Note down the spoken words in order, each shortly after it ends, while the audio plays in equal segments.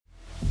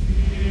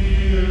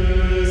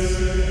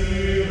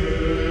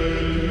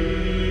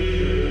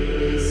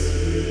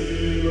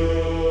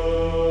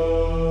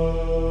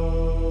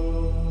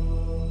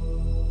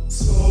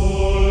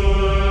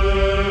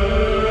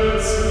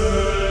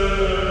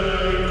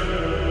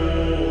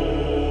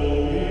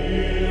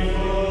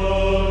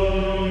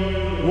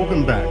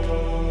Welcome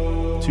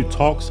back to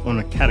Talks on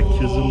the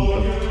Catechism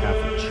of the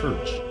Catholic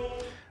Church.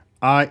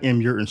 I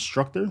am your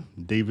instructor,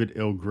 David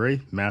L.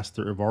 Gray,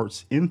 Master of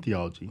Arts in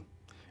Theology.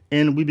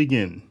 And we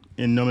begin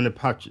in nomine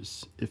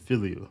Patris, et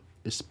Filio,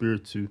 et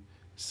Spiritu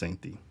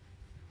Sancti.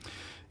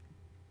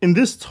 In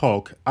this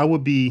talk, I will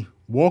be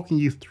walking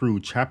you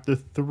through Chapter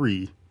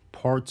 3,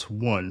 Part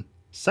 1,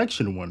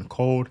 Section 1,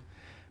 called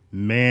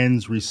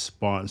Man's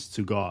Response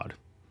to God.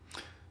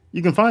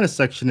 You can find a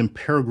section in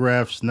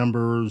paragraphs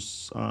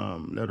numbers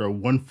that are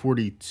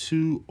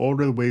 142 all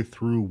the way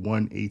through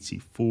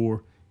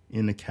 184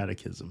 in the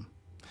Catechism.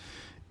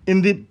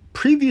 In the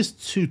previous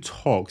two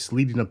talks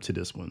leading up to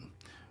this one,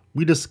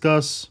 we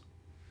discuss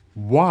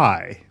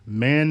why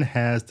man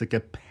has the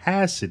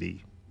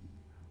capacity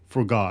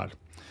for God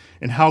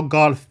and how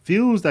God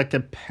fills that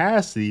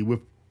capacity with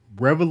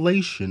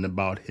revelation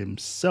about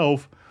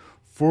himself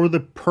for the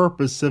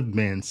purpose of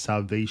man's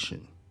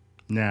salvation.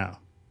 Now,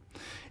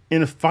 in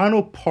the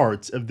final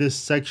parts of this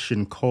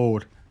section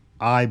called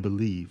I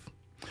Believe,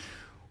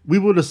 we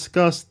will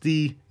discuss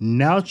the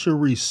natural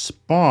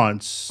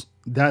response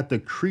that the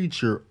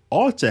creature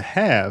ought to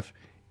have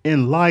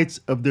in light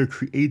of their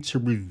Creator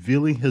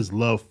revealing his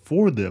love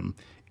for them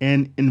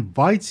and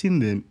inviting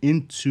them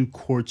into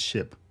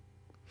courtship.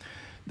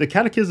 The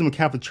Catechism of the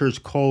Catholic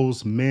Church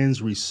calls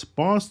man's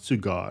response to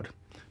God,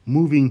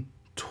 moving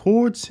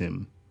towards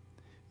him,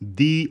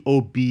 the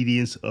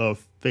obedience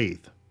of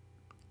faith.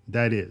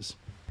 That is,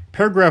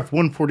 paragraph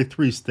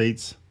 143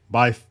 states,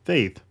 by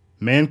faith,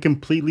 man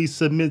completely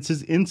submits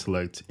his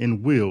intellect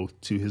and will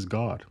to his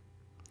God.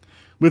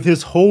 With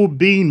his whole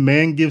being,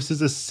 man gives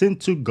his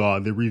assent to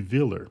God, the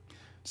revealer.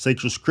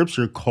 Sacred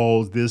Scripture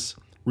calls this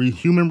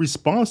human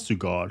response to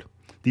God,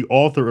 the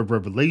author of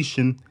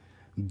revelation,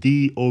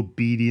 the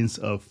obedience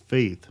of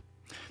faith.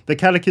 The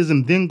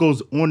Catechism then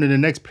goes on in the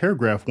next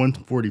paragraph,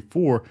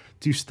 144,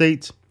 to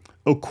state,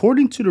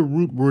 according to the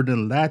root word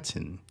in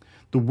Latin,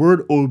 the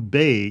word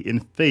obey in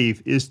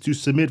faith is to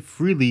submit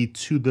freely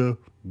to the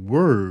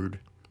word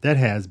that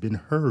has been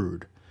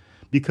heard,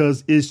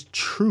 because its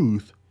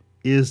truth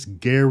is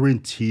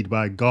guaranteed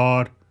by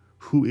God,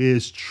 who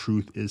is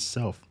truth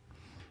itself.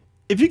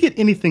 If you get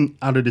anything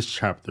out of this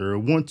chapter or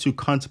want to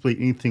contemplate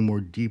anything more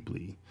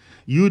deeply,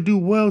 you would do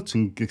well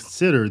to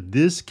consider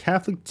this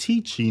Catholic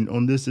teaching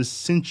on this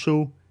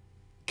essential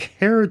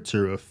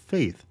character of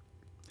faith,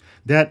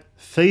 that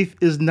faith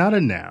is not a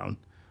noun,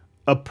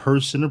 a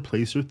person or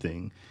place or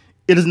thing.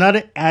 It is not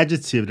an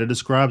adjective that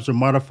describes or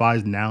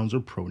modifies nouns or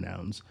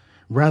pronouns.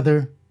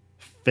 Rather,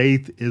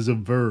 faith is a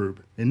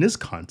verb. In this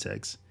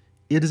context,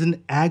 it is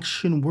an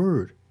action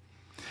word.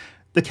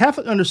 The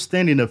Catholic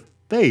understanding of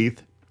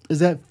faith is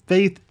that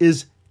faith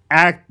is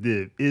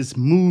active, is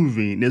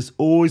moving, is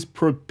always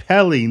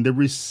propelling the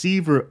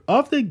receiver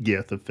of the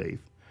gift of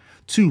faith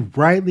to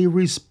rightly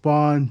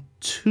respond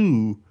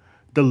to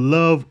the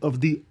love of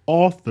the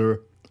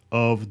author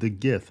of the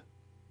gift.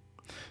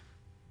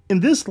 In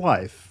this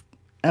life,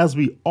 as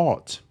we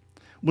ought,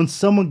 when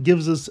someone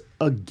gives us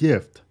a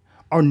gift,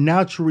 our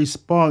natural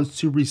response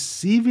to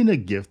receiving a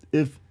gift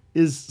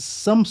is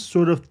some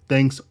sort of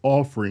thanks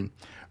offering,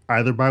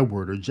 either by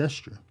word or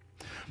gesture.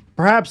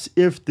 Perhaps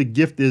if the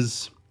gift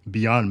is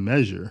beyond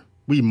measure,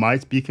 we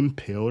might be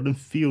compelled in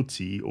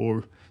fealty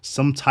or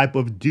some type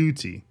of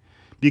duty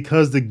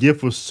because the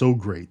gift was so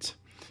great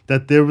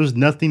that there was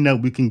nothing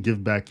that we can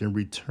give back in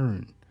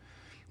return.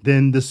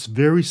 Then this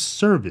very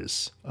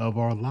service of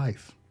our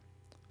life.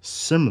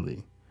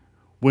 Similarly,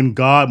 when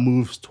God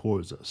moves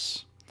towards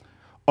us,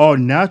 our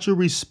natural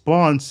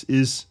response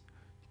is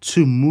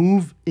to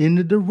move in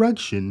the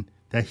direction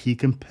that he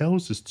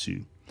compels us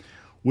to,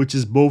 which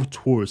is both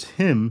towards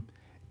him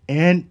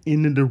and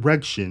in the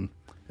direction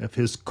of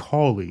his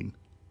calling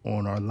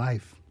on our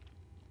life.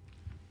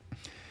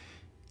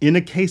 In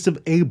the case of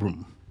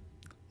Abram,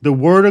 the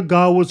word of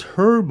God was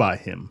heard by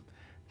him,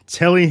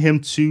 telling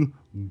him to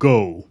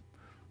go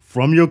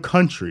from your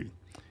country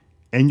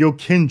and your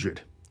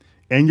kindred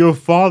and your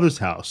father's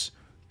house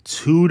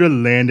to the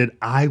land that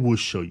I will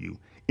show you,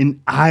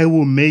 and I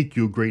will make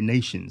you great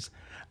nations.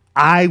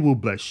 I will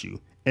bless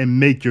you and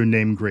make your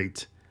name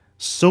great,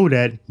 so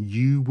that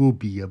you will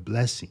be a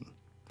blessing.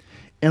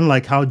 And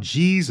like how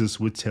Jesus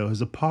would tell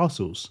his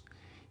apostles,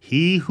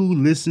 he who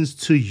listens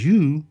to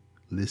you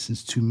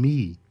listens to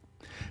me.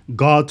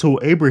 God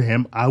told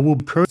Abraham, I will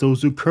curse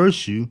those who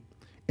curse you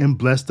and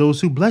bless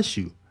those who bless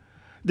you.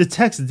 The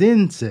text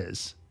then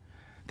says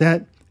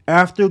that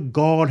after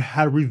God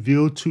had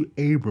revealed to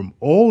Abram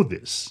all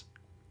this,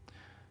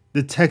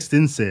 the text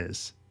then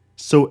says,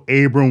 so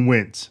Abram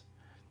went.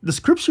 The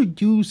scripture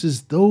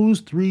uses those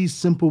three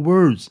simple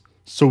words,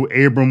 so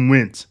Abram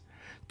went,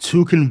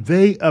 to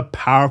convey a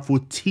powerful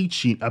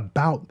teaching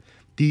about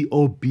the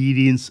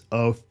obedience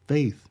of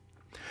faith.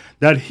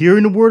 That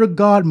hearing the word of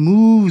God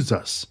moves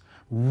us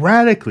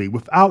radically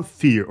without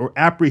fear or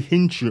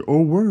apprehension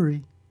or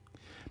worry,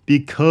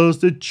 because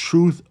the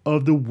truth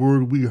of the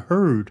word we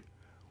heard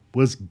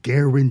was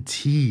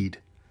guaranteed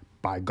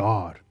by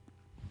God.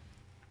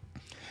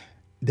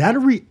 That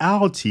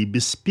reality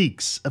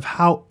bespeaks of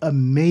how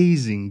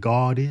amazing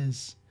God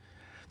is.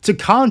 To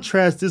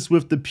contrast this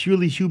with the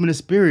purely human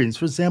experience,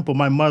 for example,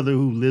 my mother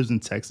who lives in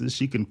Texas,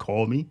 she can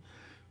call me.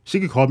 She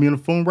could call me on the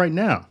phone right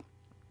now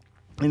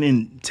and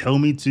then tell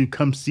me to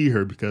come see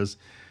her because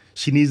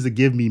she needs to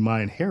give me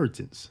my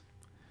inheritance.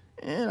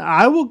 And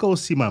I will go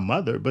see my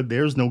mother, but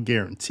there's no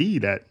guarantee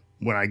that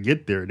when I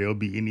get there, there'll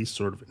be any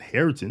sort of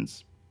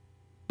inheritance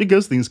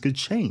because things could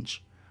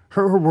change.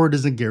 Her word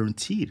isn't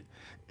guaranteed.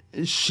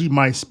 She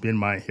might spend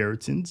my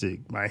inheritance.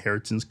 My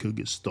inheritance could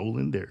get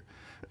stolen there.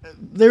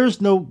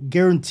 There's no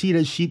guarantee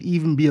that she'd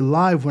even be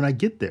alive when I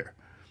get there.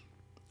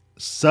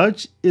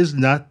 Such is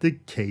not the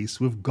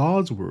case with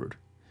God's word.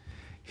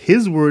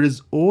 His word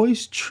is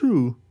always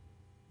true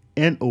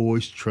and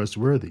always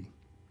trustworthy.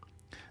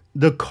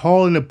 The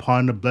calling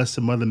upon the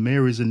Blessed Mother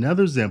Mary is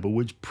another example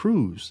which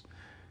proves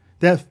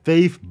that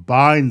faith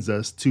binds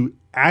us to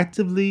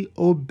actively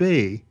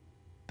obey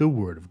the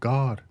Word of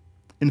God.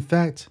 In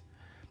fact,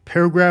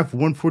 paragraph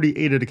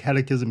 148 of the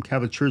Catechism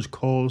Catholic Church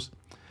calls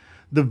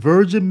the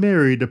Virgin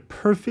Mary the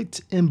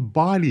perfect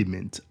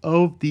embodiment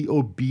of the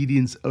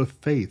obedience of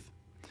faith.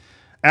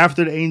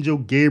 After the angel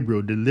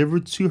Gabriel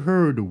delivered to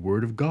her the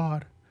Word of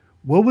God,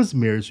 what was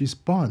Mary's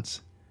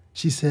response?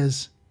 She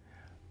says,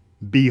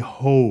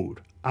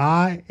 "Behold,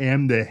 I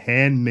am the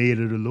handmaid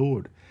of the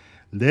Lord.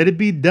 Let it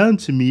be done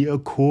to me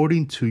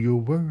according to your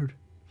word."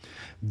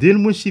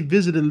 Then when she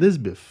visited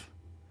Elizabeth,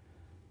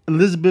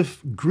 Elizabeth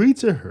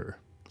greeted her,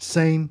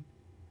 saying,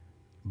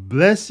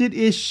 "Blessed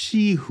is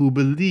she who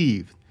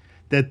believed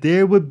that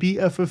there would be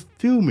a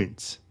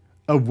fulfillment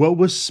of what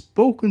was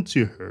spoken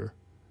to her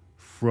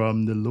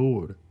from the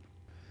Lord."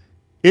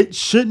 It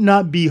should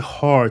not be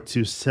hard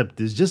to accept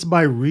this just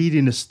by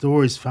reading the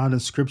stories found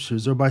in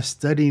scriptures or by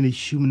studying the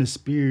human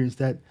experience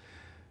that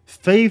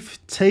faith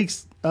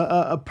takes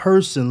a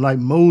person like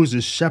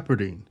Moses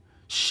shepherding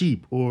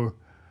sheep or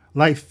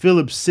like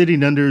Philip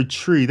sitting under a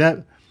tree.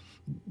 That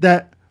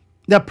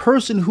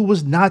person who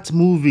was not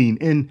moving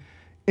and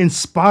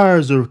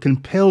inspires or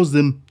compels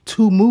them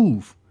to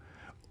move.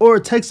 Or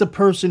it takes a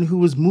person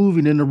who is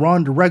moving in the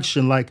wrong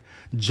direction like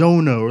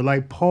Jonah or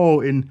like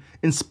Paul and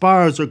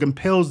inspires or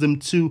compels them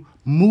to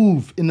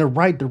move in the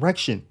right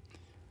direction.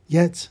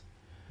 Yet,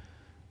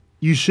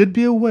 you should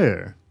be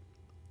aware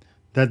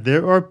that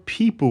there are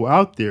people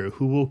out there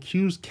who will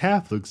accuse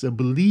Catholics of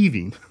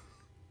believing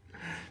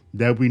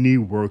that we need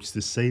works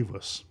to save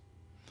us.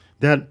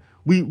 That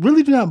we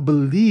really do not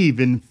believe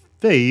in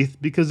faith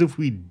because if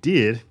we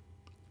did,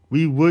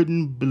 we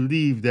wouldn't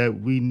believe that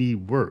we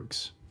need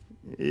works.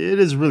 It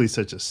is really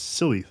such a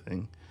silly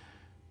thing.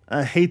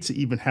 I hate to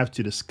even have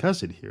to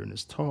discuss it here in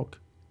this talk,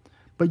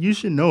 but you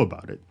should know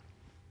about it.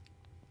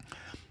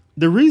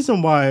 The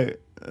reason why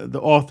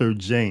the author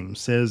James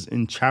says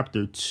in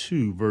chapter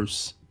 2,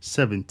 verse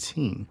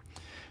 17,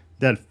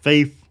 that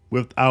faith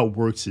without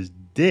works is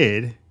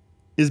dead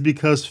is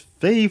because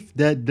faith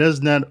that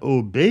does not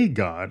obey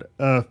God,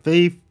 a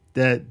faith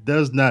that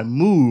does not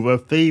move, a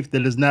faith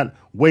that does not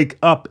wake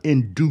up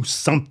and do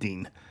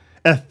something,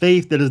 a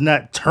faith that does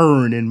not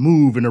turn and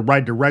move in the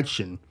right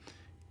direction,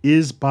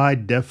 is by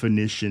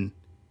definition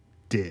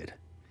dead.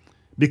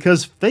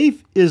 Because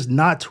faith is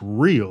not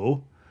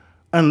real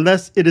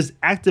unless it is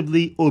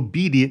actively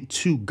obedient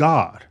to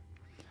God.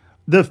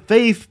 The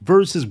faith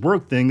versus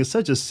work thing is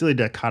such a silly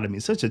dichotomy,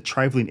 such a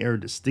trifling error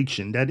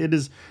distinction that it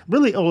is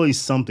really always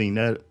something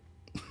that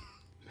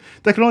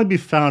can only be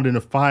found in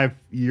a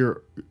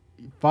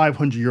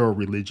 500-year-old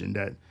religion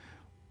that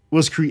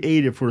was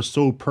created for the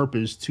sole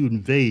purpose to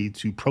invade,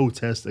 to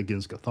protest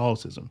against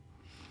Catholicism.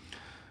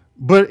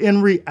 But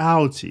in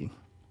reality,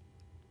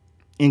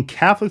 in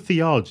Catholic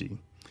theology,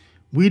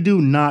 we do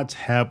not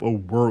have a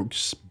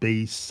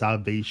works-based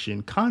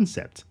salvation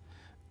concept.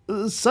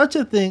 Such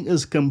a thing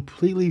is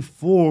completely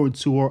foreign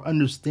to our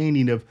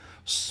understanding of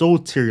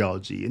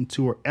soteriology and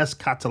to our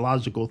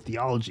eschatological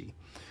theology.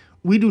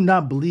 We do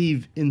not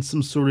believe in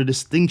some sort of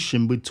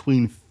distinction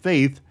between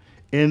faith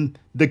and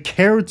the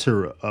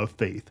character of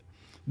faith.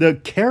 The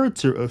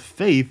character of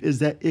faith is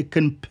that it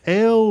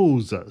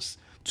compels us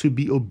to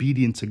be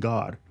obedient to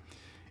God.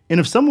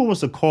 And if someone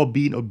wants to call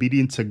being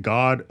obedient to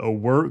God a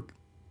work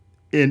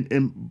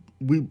and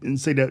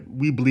say that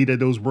we believe that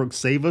those works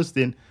save us,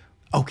 then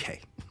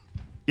okay,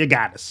 you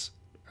got us.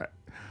 Right.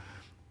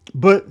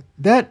 But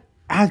that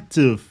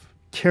active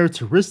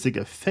characteristic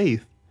of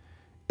faith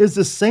is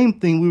the same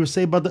thing we would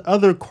say about the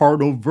other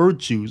cardinal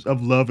virtues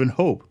of love and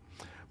hope,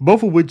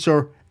 both of which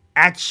are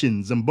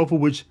actions and both of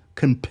which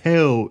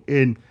compel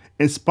and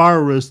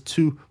inspire us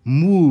to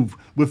move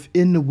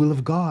within the will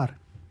of God,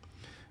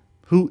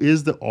 who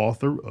is the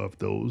author of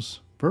those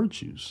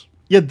virtues.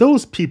 Yet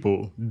those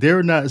people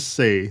dare not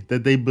say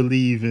that they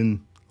believe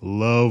in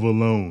love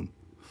alone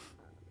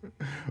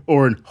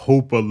or in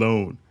hope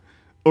alone,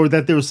 or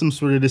that there was some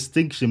sort of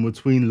distinction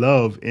between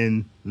love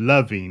and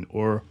loving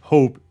or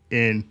hope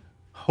and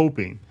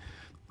hoping.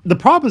 The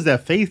problem is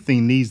that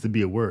faithing needs to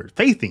be a word.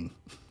 Faithing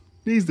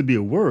needs to be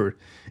a word.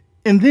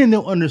 And then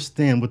they'll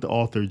understand what the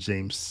author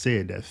James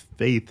said, that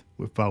faith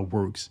without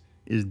works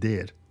is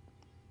dead.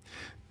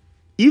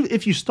 Even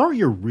if you start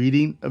your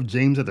reading of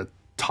James at the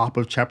top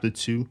of chapter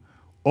 2,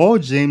 All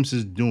James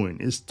is doing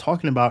is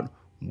talking about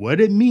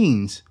what it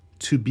means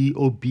to be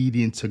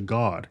obedient to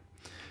God.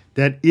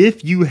 That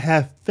if you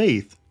have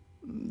faith,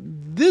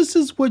 this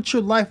is what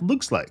your life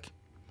looks like.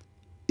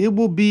 It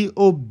will be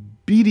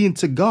obedient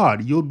to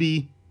God. You'll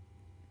be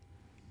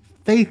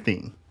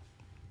faithing.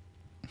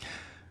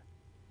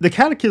 The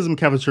Catechism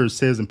Catholic Church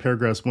says in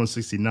paragraphs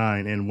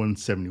 169 and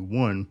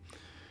 171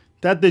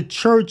 that the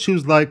church,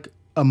 who's like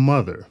a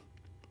mother,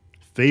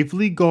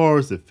 faithfully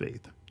guards the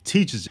faith,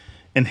 teaches it,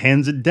 and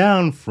hands it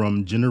down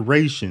from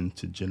generation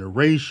to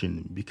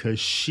generation because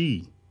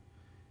she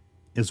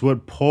is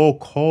what Paul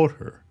called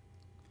her,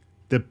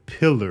 the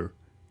pillar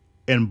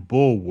and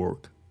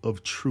bulwark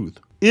of truth.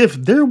 If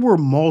there were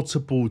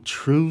multiple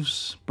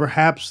truths,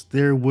 perhaps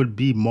there would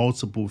be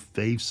multiple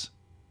faiths.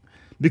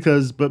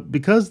 Because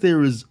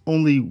there is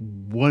only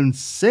one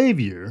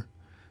Savior,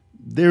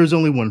 there is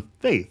only one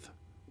faith,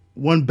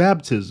 one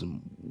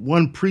baptism,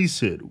 one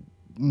priesthood,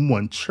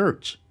 one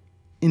church.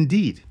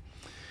 Indeed,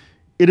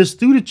 it is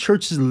through the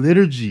church's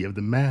liturgy of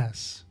the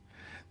Mass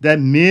that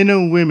men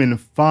and women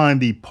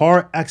find the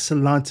par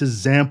excellence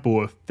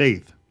example of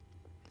faith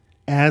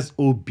as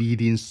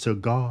obedience to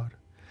God,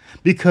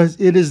 because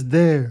it is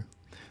there,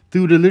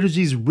 through the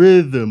liturgy's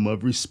rhythm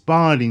of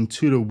responding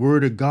to the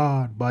word of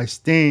God by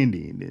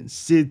standing and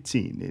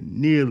sitting and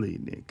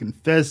kneeling and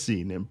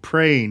confessing and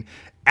praying,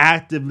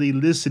 actively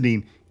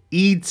listening,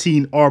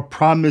 eating our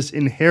promised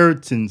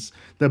inheritance,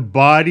 the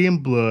body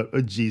and blood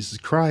of Jesus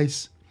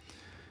Christ,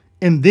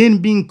 and then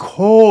being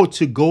called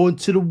to go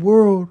into the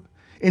world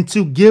and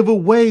to give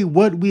away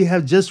what we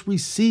have just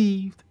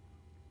received,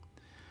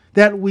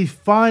 that we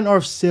find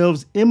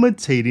ourselves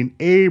imitating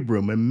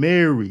Abram and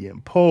Mary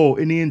and Paul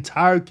and the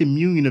entire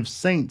communion of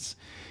saints.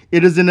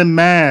 It is in the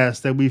Mass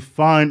that we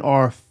find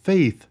our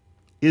faith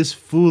is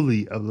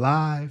fully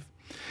alive,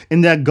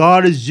 and that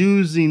God is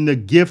using the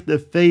gift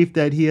of faith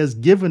that He has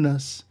given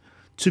us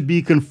to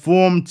be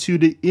conformed to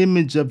the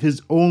image of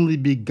His only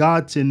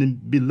begotten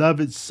and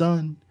beloved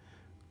Son,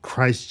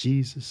 Christ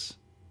Jesus.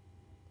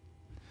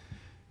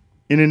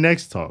 In the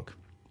next talk,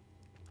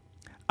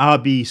 I'll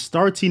be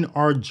starting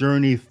our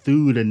journey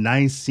through the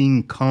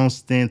Nicene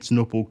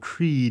Constantinople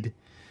Creed,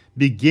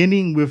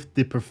 beginning with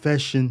the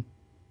profession,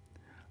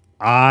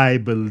 I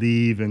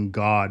believe in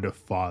God the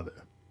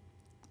Father.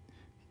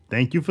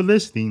 Thank you for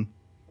listening.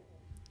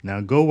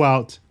 Now go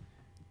out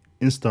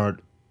and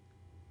start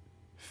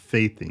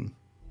faithing.